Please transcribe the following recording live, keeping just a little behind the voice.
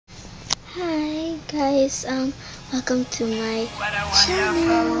Hi guys, welcome to my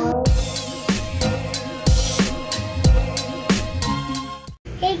channel.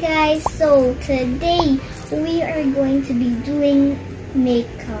 Hey guys, so today we are going to be doing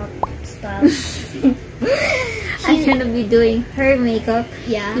makeup stuff. I'm gonna be doing her makeup,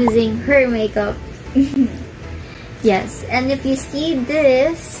 using her makeup. Yes, and if you see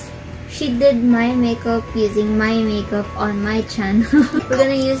this, she did my makeup using my makeup on my channel. We're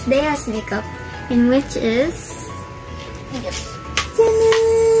gonna use Dea's makeup, in which is...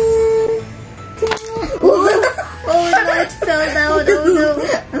 Oh no, it fell down, oh no.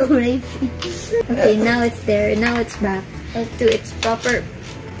 Okay, now it's there, now it's back to its proper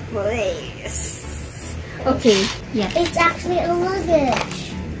place. Okay, yeah. It's actually a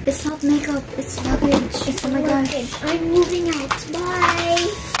luggage. It's not makeup, it's luggage. It's oh my gosh. I'm moving out.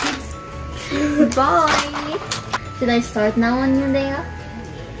 Bye. Bye. Should I start now on you, Dea?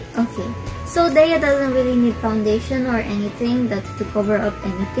 Okay. So Dea doesn't really need foundation or anything to cover up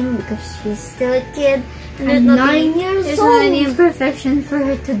anything because she's still a kid. And I'm 9 years there's old. There's no any imperfection for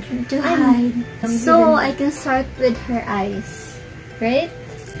her to hide. So I can start with her eyes, right?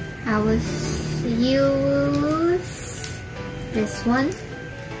 I will use this one.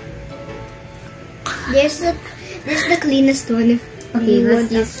 This is the cleanest one. Okay,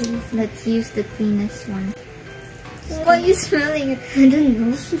 let's use the cleanest one. Why are you smelling it? I don't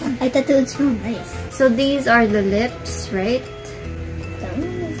know. I thought it would smell nice. So these are the lips, right?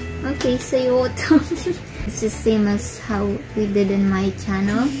 Okay, so you won't tell me. It's the same as how we did in my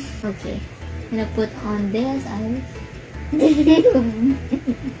channel. Okay, I'm gonna put on Dea's eyes.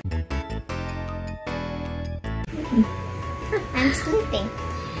 I'm sleeping.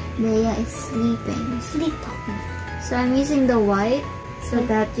 Dea is sleeping. Sleep talking. So I'm using the white so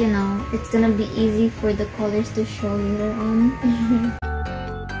that, you know, it's gonna be easy for the colors to show later on.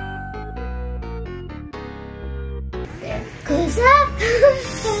 There. Cause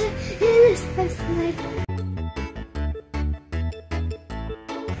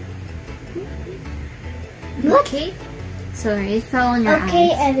Okay. Sorry, it fell on your eyes.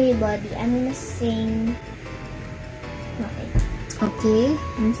 Okay, everybody. I'm gonna sing. Okay,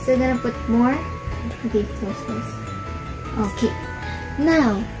 I'm still gonna put more. Okay, close. Okay,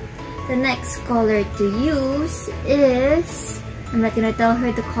 now the next color to use is... I'm not gonna tell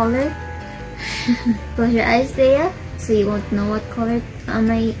her the color. Close your eyes, Dea, so you won't know what color I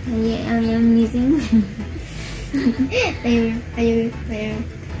am using.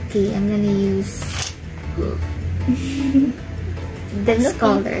 Okay, I'm gonna use this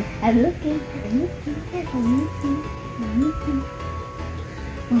color. I'm looking.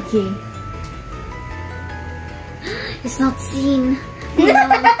 Okay. It's not seen. No.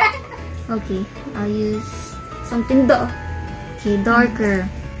 Okay, I'll use something darker.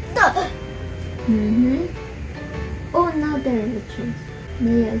 Oh, now there it shows.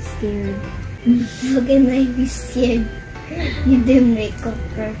 Dea is scared. How can I be scared? You did makeup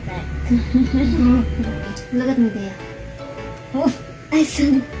perfect. Look at me, Dea. Oh, I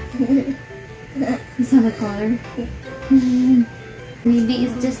saw. you saw the color. Maybe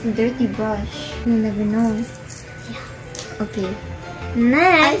it's just a dirty brush. You never know. Yeah. Okay. I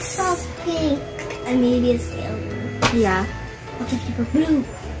Next. saw pink. And maybe it's yellow. Yeah. What if you put blue?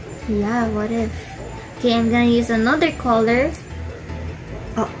 Yeah, what if? Okay, I'm gonna use another color.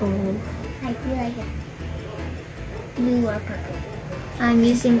 Uh-oh. I feel like it. Blue or purple. I'm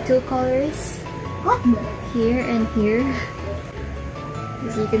using two colors. What? Here and here.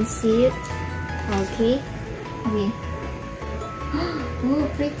 As you can see it. Okay. Okay. Oh,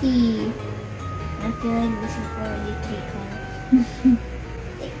 pretty. I feel like this is already 3 colors.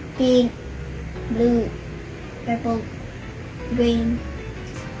 Pink, blue, purple, green,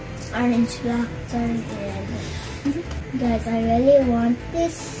 orange, black, sorry, red. Guys, I really want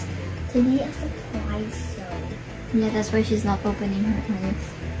this to be a surprise, so... Yeah, that's why she's not opening her eyes.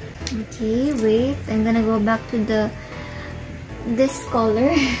 Okay, wait. I'm gonna go back to this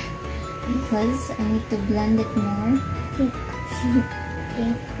color because I need to blend it more.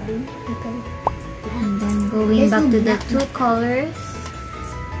 Pink, blue, purple, And then going back to the two colors.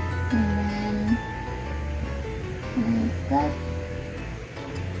 And then like that.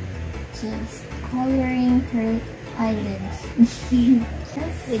 Just coloring her eyelids.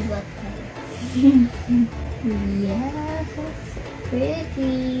 with what color? Yes,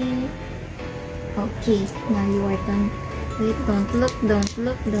 pretty. Okay, now you are done. Wait, don't look.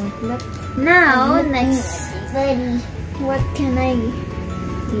 Now, next. Ready. What can I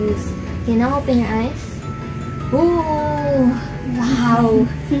use? Okay, now open your eyes. Ooh, wow.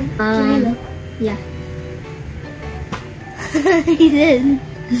 Can I look? Yeah. He did.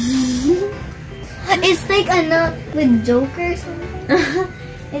 It's like a nut with Joker or something.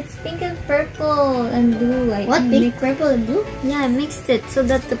 It's pink and purple and blue. What? Pink, purple, and blue? Yeah, I mixed it so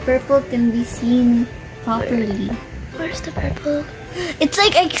that the purple can be seen properly. Where's the purple? It's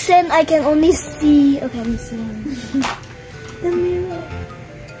like accent I can only see. Okay, I'm seeing the mirror.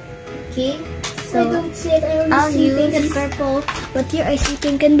 Okay, I so don't see it. I only I'll see pink and use- purple. But here I see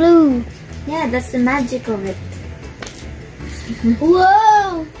pink and blue. yeah, that's the magic of it.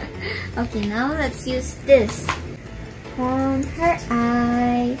 Whoa! Okay, now let's use this on her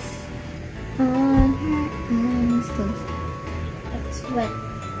eyes. On her eyes. Close. It's wet.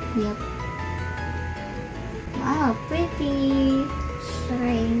 Yep. Wow, pretty.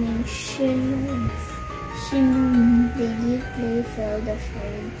 Shining, shimmering. Shimmering. Did you play Fill the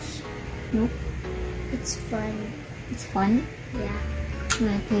Fridge? Nope. It's fun. It's fun. Yeah. I'm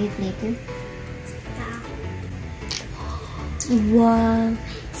gonna play it later. Yeah. Wow,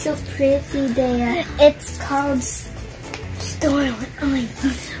 so pretty there. It's called Storm. Oh my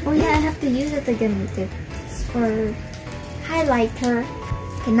god. Oh yeah, I have to use it again later. It's for highlighter.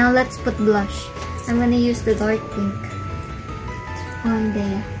 Okay, now let's put blush. I'm gonna use the dark pink on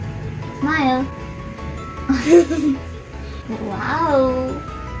there. Smile. Wow,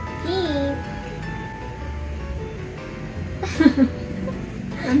 pink.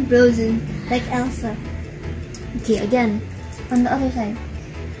 I'm frozen. Like Elsa. Okay, again on the other side.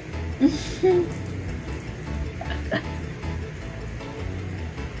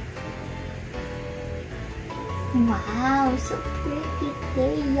 Wow, so pretty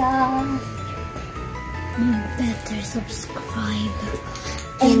there. You better subscribe.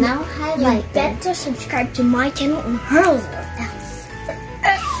 Okay, And now you highlighter. better subscribe to my channel on hers or else.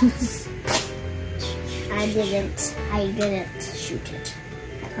 I didn't shoot it.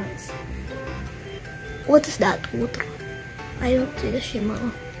 I promise. What is that water? I don't see the shimmer.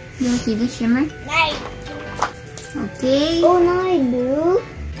 You don't see the shimmer? Nice. Okay. Oh my blue.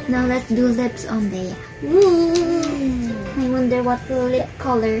 Now let's do lips on there. I wonder what lip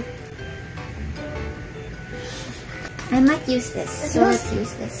color. I might use this. So let's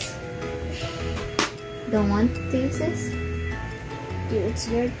use this. Don't want to use this? Dude, it's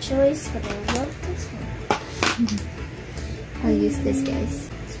your choice, but I love this one. I'll use this, guys.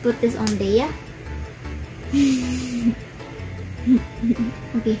 Let's put this on there.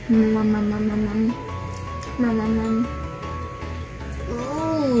 Okay. Mom.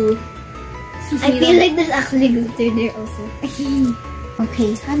 Ooh. I feel like there's actually glitter there also.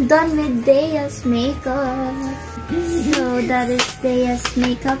 Okay, I'm done with Daya's makeup. So that is Daya's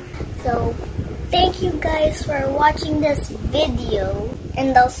makeup. So, thank you guys for watching this video,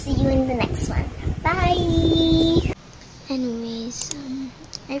 and I'll see you in the next one. Bye! Anyways,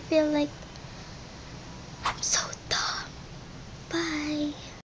 I feel like I'm so